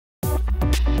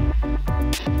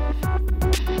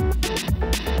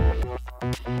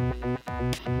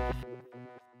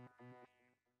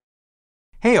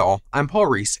Hey all, I'm Paul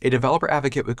Ruiz, a developer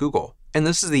advocate with Google, and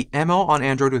this is the ML on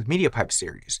Android with MediaPipe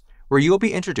series, where you will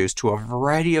be introduced to a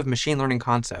variety of machine learning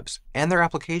concepts and their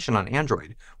application on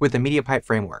Android with the MediaPipe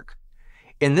framework.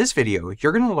 In this video,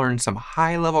 you're going to learn some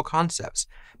high-level concepts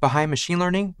behind machine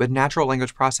learning with natural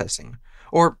language processing,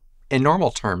 or, in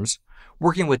normal terms,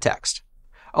 working with text,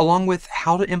 along with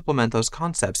how to implement those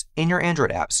concepts in your Android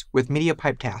apps with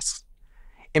MediaPipe tasks.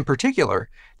 In particular,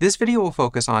 this video will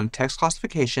focus on text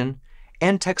classification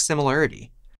and text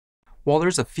similarity. While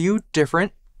there's a few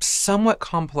different, somewhat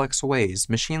complex ways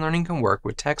machine learning can work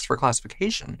with text for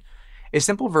classification, a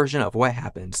simple version of what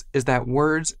happens is that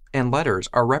words and letters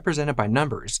are represented by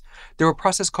numbers through a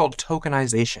process called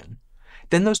tokenization.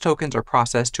 Then those tokens are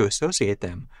processed to associate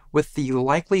them with the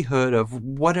likelihood of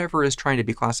whatever is trying to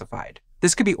be classified.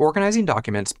 This could be organizing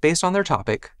documents based on their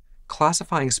topic,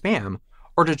 classifying spam,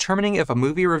 or determining if a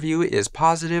movie review is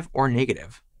positive or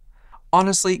negative.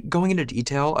 Honestly, going into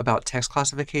detail about text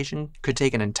classification could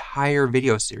take an entire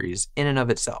video series in and of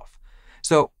itself.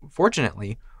 So,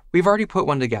 fortunately, we've already put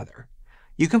one together.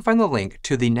 You can find the link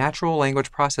to the Natural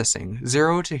Language Processing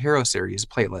 0 to Hero series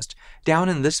playlist down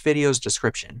in this video's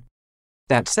description.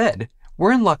 That said,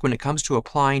 we're in luck when it comes to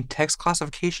applying text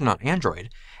classification on Android,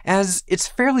 as it's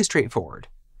fairly straightforward.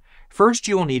 First,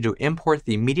 you will need to import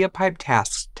the MediaPipe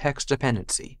tasks text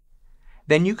dependency.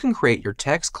 Then you can create your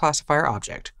text classifier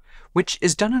object, which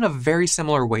is done in a very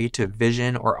similar way to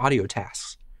vision or audio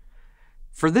tasks.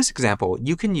 For this example,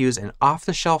 you can use an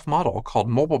off-the-shelf model called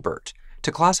MobileBERT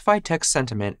to classify text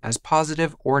sentiment as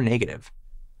positive or negative.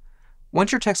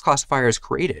 Once your text classifier is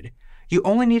created, you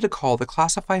only need to call the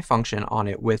classify function on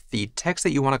it with the text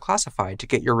that you want to classify to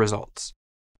get your results.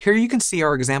 Here you can see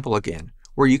our example again,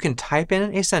 where you can type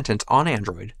in a sentence on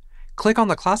Android, click on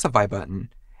the classify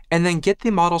button, and then get the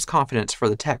model's confidence for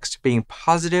the text being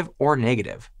positive or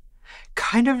negative.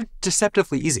 Kind of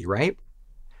deceptively easy, right?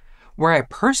 Where I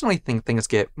personally think things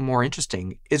get more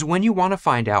interesting is when you want to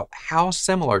find out how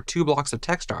similar two blocks of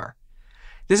text are.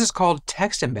 This is called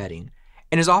text embedding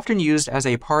and is often used as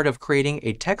a part of creating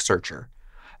a text searcher,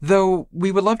 though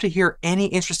we would love to hear any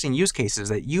interesting use cases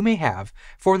that you may have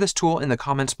for this tool in the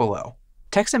comments below.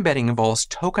 Text embedding involves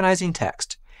tokenizing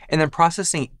text and then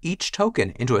processing each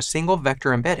token into a single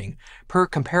vector embedding per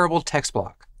comparable text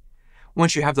block.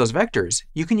 Once you have those vectors,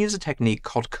 you can use a technique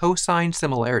called cosine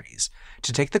similarities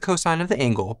to take the cosine of the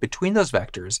angle between those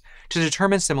vectors to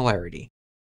determine similarity.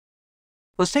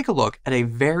 Let's take a look at a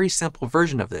very simple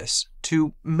version of this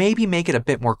to maybe make it a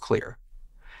bit more clear.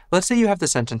 Let's say you have the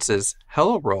sentences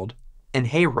hello world and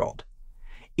hey world.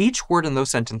 Each word in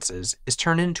those sentences is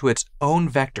turned into its own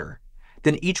vector.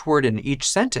 Then each word in each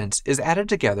sentence is added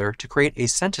together to create a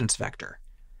sentence vector.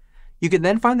 You can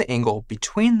then find the angle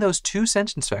between those two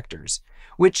sentence vectors,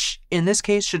 which in this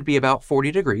case should be about 40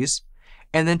 degrees,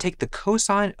 and then take the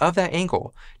cosine of that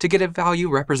angle to get a value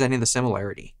representing the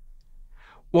similarity.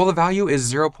 While the value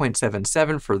is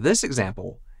 0.77 for this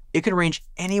example, it can range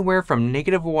anywhere from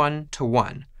 -1 to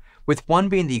 1, with 1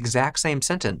 being the exact same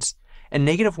sentence, and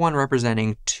 -1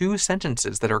 representing two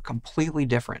sentences that are completely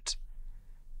different.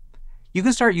 You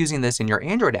can start using this in your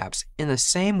Android apps in the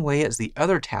same way as the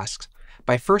other tasks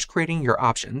by first creating your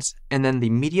options and then the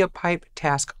MediaPipe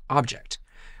task object,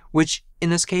 which in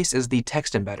this case is the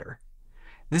text embedder.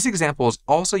 This example is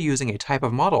also using a type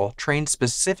of model trained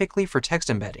specifically for text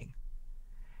embedding.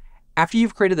 After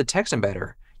you've created the text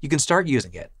embedder, you can start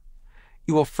using it.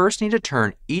 You will first need to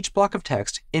turn each block of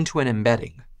text into an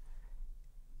embedding.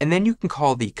 And then you can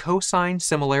call the cosine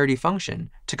similarity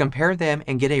function to compare them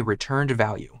and get a returned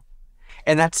value.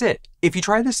 And that's it. If you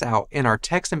try this out in our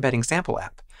text embedding sample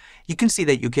app, you can see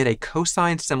that you get a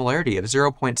cosine similarity of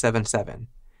 0.77.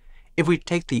 If we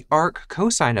take the arc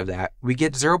cosine of that, we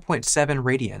get 0.7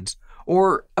 radians,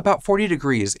 or about 40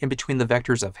 degrees in between the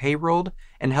vectors of hey world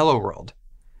and hello world.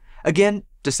 Again,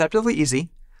 deceptively easy,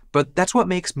 but that's what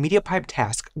makes MediaPipe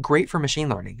task great for machine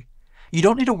learning. You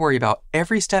don't need to worry about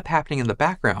every step happening in the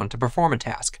background to perform a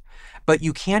task, but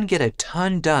you can get a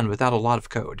ton done without a lot of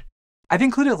code. I've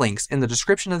included links in the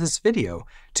description of this video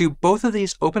to both of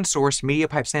these open source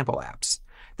MediaPipe sample apps,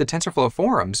 the TensorFlow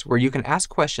forums where you can ask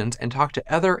questions and talk to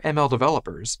other ML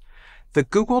developers, the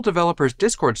Google Developers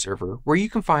Discord server where you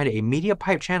can find a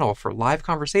MediaPipe channel for live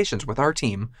conversations with our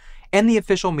team, and the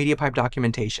official MediaPipe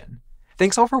documentation.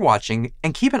 Thanks all for watching,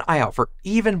 and keep an eye out for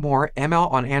even more ML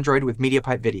on Android with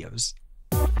MediaPipe videos.